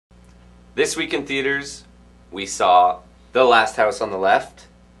This week in theaters, we saw The Last House on the Left.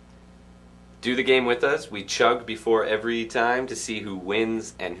 Do the game with us. We chug before every time to see who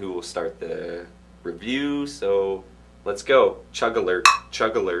wins and who will start the review. So let's go. Chug alert.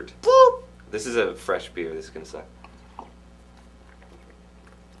 Chug alert. Boop. This is a fresh beer. This is going to suck.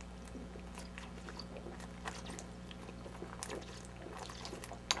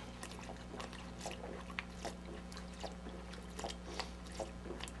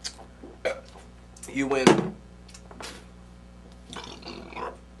 You win.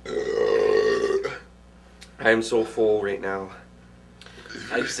 I am so full right now.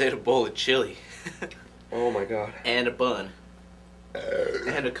 I just ate a bowl of chili. Oh my god. And a bun.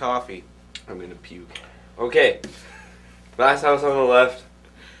 And a coffee. I'm gonna puke. Okay. Last House on the Left,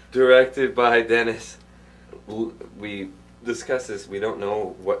 directed by Dennis. We discussed this. We don't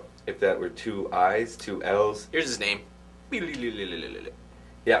know what if that were two I's, two L's. Here's his name.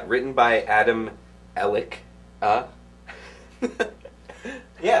 Yeah, written by Adam Ellick.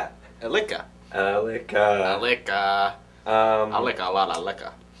 Yeah, Ellicka. Ellicka. Ellicka. I like a lot of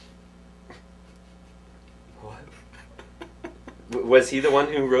liquor. What? Was he the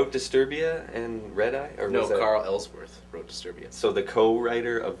one who wrote Disturbia and Red Eye? Or No, was that... Carl Ellsworth wrote Disturbia. So the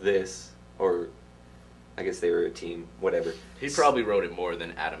co-writer of this, or I guess they were a team, whatever. He probably wrote it more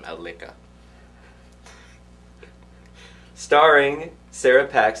than Adam Ellicka. Starring Sarah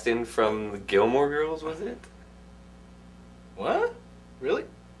Paxton from the Gilmore Girls, was it? What? Really?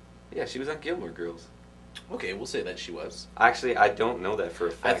 Yeah, she was on Gilmore Girls. Okay, we'll say that she was. Actually, I don't know that for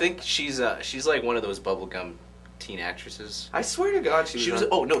a fact. I think she's like one of those bubblegum teen actresses. I swear to God, she was.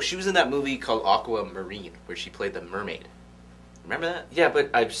 Oh no, she was in that movie called Aquamarine where she played the mermaid. Remember that? Yeah, but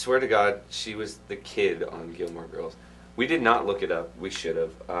I swear to God, she was the kid on Gilmore Girls. We did not look it up. We should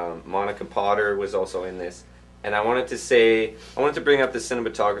have. Monica Potter was also in this, and I wanted to bring up the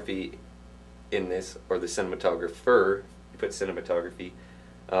cinematography in this, or the cinematographer. You put cinematography.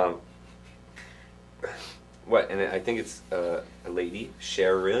 What? And I think it's a lady,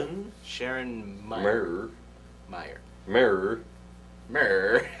 Sharon Meyer. Meyer.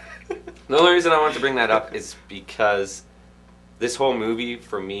 The The only reason I want to bring that up is because this whole movie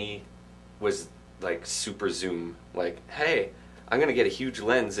for me was like super zoom. Like, hey, I'm gonna get a huge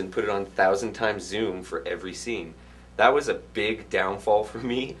lens and put it on 1,000 times zoom for every scene. That was a big downfall for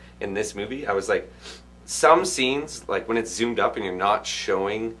me in this movie. I was like, some scenes, like when it's zoomed up and you're not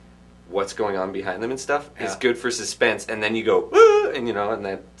showing what's going on behind them and stuff, is good for suspense, and then you go, ah! And and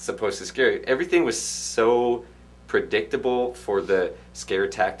that's supposed to scare you. Everything was so predictable for the scare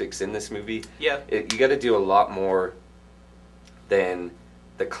tactics in this movie. Yeah. You got to do a lot more than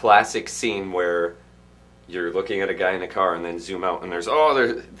the classic scene where you're looking at a guy in a car and then zoom out and there's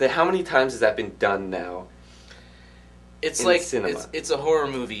how many times has that been done now? It's in like cinema? it's a horror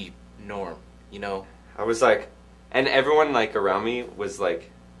movie norm, I was like, and everyone like around me was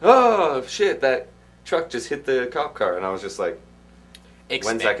like, oh shit, that truck just hit the cop car, and I was just like,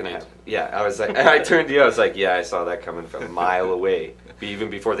 when's that gonna happen? Yeah, I was like, and I turned to you, I was like, yeah, I saw that coming from a mile away. Even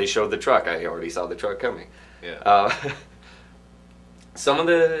before they showed the truck, I already saw the truck coming. Yeah. Some of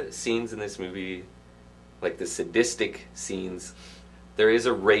the scenes in this movie, like the sadistic scenes, there is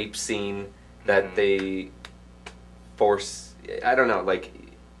a rape scene that they force. I don't know, like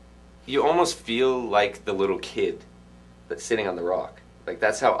you almost feel like the little kid that's sitting on the rock. Like,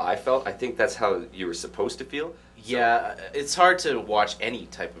 that's how I felt. I think that's how you were supposed to feel. Yeah, it's hard to watch any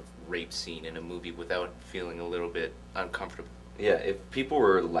type of rape scene in a movie without feeling a little bit uncomfortable. Yeah, if people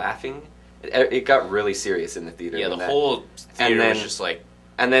were laughing, it got really serious in the theater. Yeah, the whole theater was just like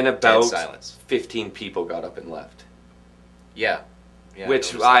and then about silence. 15 people got up and left. Yeah.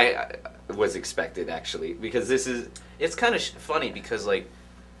 Which I was expected, actually, because this is... It's kind of funny because, like,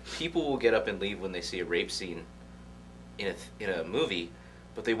 people will get up and leave when they see a rape scene in a movie,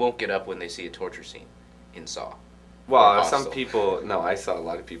 but they won't get up when they see a torture scene in Saw. Well, some people... No, I saw a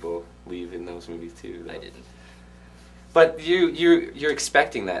lot of people leave in those movies, too. Though. I didn't. But you're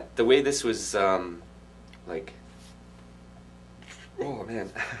expecting that. The way this was, like... Oh, man.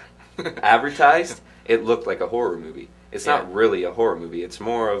 advertised, it looked like a horror movie. It's not really a horror movie. It's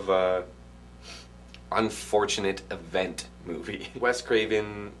more of a unfortunate event movie. Wes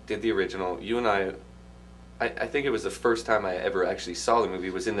Craven did the original. You and I think it was the first time I ever actually saw the movie.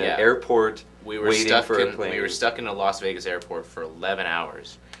 Was in the airport waiting for a plane. We were stuck in a Las Vegas airport for 11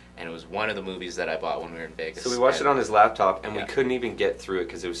 hours, and it was one of the movies that I bought when we were in Vegas. So we watched it on his laptop, and we couldn't even get through it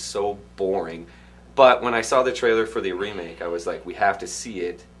because it was so boring. But when I saw the trailer for the remake, I was like, we have to see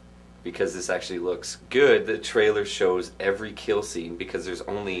it because this actually looks good. The trailer shows every kill scene because there's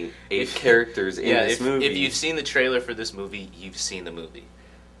only 8 characters in this movie. If you've seen the trailer for this movie, you've seen the movie.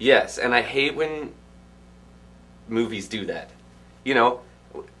 Yes, and I hate when movies do that. You know,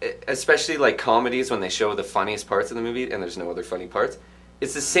 especially like comedies when they show the funniest parts of the movie and there's no other funny parts.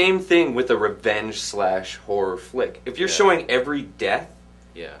 It's the same thing with a revenge/horror flick. If you're showing every death,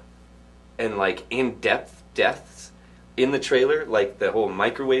 Yeah. and like in-depth deaths in the trailer, like the whole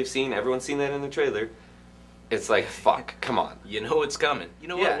microwave scene, everyone's seen that in the trailer. It's like, fuck, come on. You know it's coming. You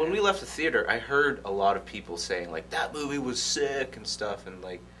know Yeah. what? When we left the theater, I heard a lot of people saying like that movie was sick and stuff, and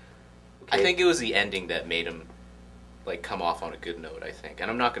like I Okay. think it was the ending that made him like come off on a good note. I think,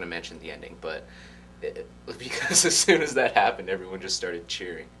 and I'm not going to mention the ending, but because as soon as that happened, everyone just started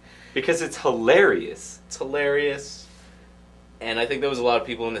cheering. Because it's hilarious. It's hilarious, and I think there was a lot of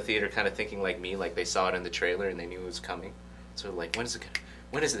people in the theater kind of thinking like me, like they saw it in the trailer and they knew it was coming. So like, when is it gonna?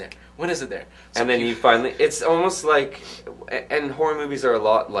 When is it there? When is it there? So And then you finally, it's almost like, and horror movies are a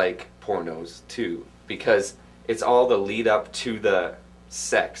lot like pornos too, because it's all the lead up to the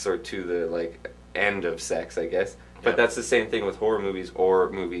sex or to the like end of sex, I guess. But Yep. that's the same thing with horror movies or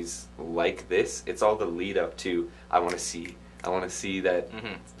movies like this. It's all the lead up to I want to see that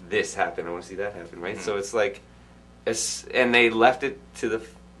Mhm. this happen. I want to see that happen, right? Mhm. So it's like, and they left it to the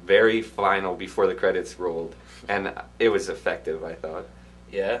very final before the credits rolled, and it was effective, I thought.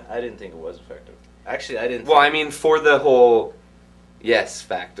 Yeah, I didn't think it was effective. Actually, I didn't. Well, I mean, for the whole yes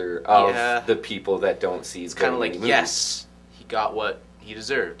factor of Yeah. the people that don't see, it's kind of very like many movies. yes, he got what he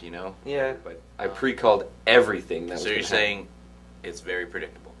deserved, you know. Yeah, but I pre-called everything that was So you're gonna happen. saying it's very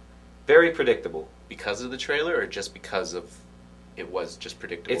predictable Very predictable. because of the trailer, or just because of it was just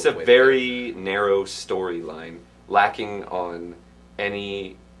predictable? It's the a way they did it? very narrow storyline, lacking on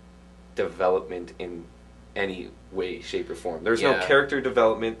any development in any way, shape, or form. There's no Yeah. character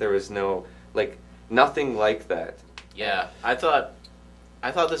development. There was no nothing like that. Yeah, I thought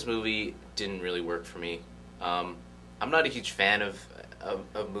this movie didn't really work for me. I'm not a huge fan of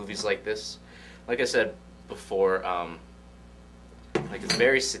movies like this. Like I said before, like it's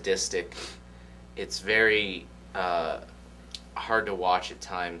very sadistic. It's very hard to watch at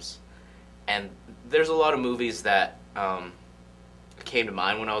times, and there's a lot of movies that came to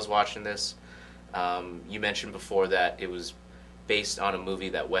mind when I was watching this. You mentioned before that it was based on a movie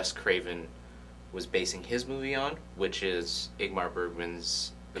that Wes Craven was basing his movie on, which is Ingmar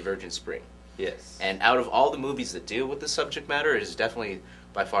Bergman's The Virgin Spring. Yes. And out of all the movies that deal with the subject matter, it is definitely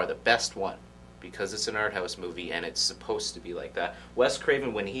by far the best one, because it's an art house movie and it's supposed to be like that. Wes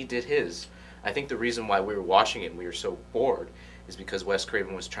Craven, when he did his, I think the reason why we were watching it and we were so bored is because Wes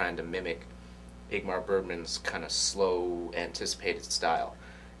Craven was trying to mimic Ingmar Bergman's kind of slow, anticipated style.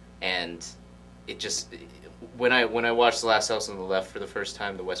 And it just, when I watched The Last House on the Left for the first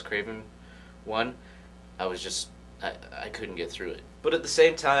time, the Wes Craven one, I was just, I couldn't get through it. But at the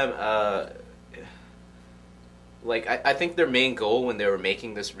same time, I think their main goal when they were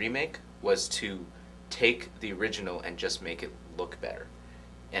making this remake was to take the original and just make it look better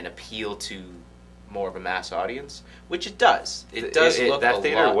and appeal to more of a mass audience, which it does. It does look that a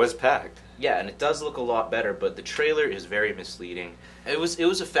theater lot. was packed. Yeah, and it does look a lot better, but the trailer is very misleading. It was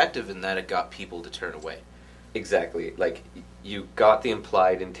effective in that it got people to turn away. Exactly. Like, you got the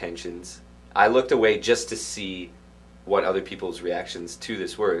implied intentions. I looked away just to see what other people's reactions to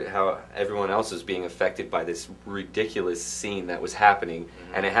this were, how everyone else was being affected by this ridiculous scene that was happening,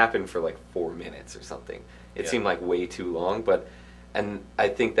 and it happened for like 4 minutes or something. It Yeah. seemed like way too long, and I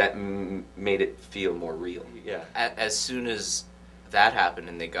think that made it feel more real. Yeah. As soon as that happened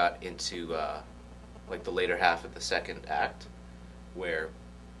and they got into like the later half of the second act, where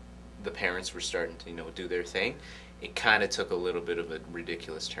the parents were starting to do their thing, it kind of took a little bit of a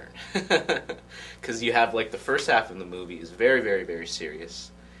ridiculous turn, because you have like the first half of the movie is very, very, very serious,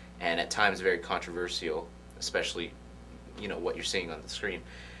 and at times very controversial, especially what you're seeing on the screen,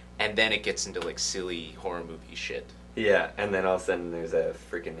 and then it gets into like silly horror movie shit. Yeah, and then all of a sudden there's a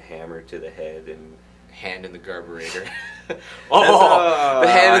freaking hammer to the head and Hand in the carburetor. The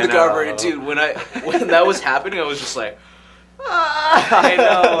hand in the I know. carburetor, dude. When that was happening, I was just like, I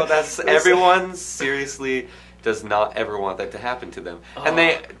know, that's everyone seriously does not ever want that to happen to them. And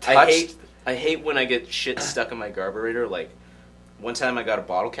they touched I hate when I get shit stuck in my carburetor. Like, one time I got a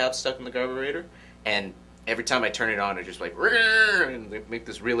bottle cap stuck in the carburetor, and every time I turn it on, it just like, and they make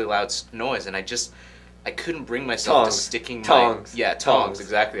this really loud noise, and I couldn't bring myself to sticking tongs. my tongs,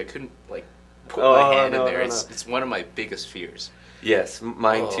 exactly. I couldn't like put Oh, my hand no, in there. no, It's one of my biggest fears. Yes,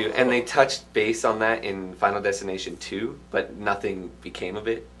 mine too. Oh. And they touched base on that in Final Destination 2, but nothing became of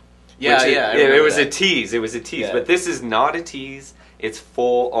it. Yeah, Which yeah. I it remember was that. a tease. It was a tease. Yeah. But this is not a tease. It's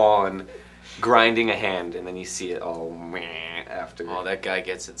full on grinding a hand, and then you see it all meh after. Oh, that guy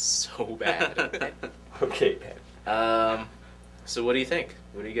gets it so bad. Okay, man. So what do you think?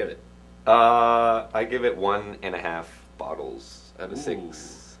 What do you give it? I give it 1.5 bottles out of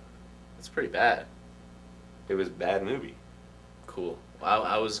 6. That's pretty bad. It was a bad movie. Cool.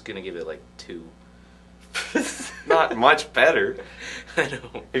 I was gonna give it like 2. Not much better. I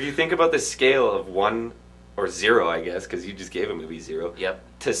know. If you think about the scale of 1 or 0, I guess, because you just gave a movie 0. Yep.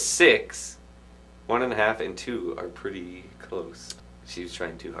 To 6, 1.5 and 2 are pretty close. She was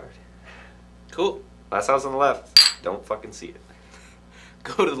trying too hard. Cool. Last House on the Left. Don't fucking see it.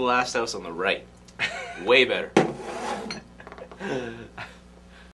 Go to The Last House on the Right. Way better.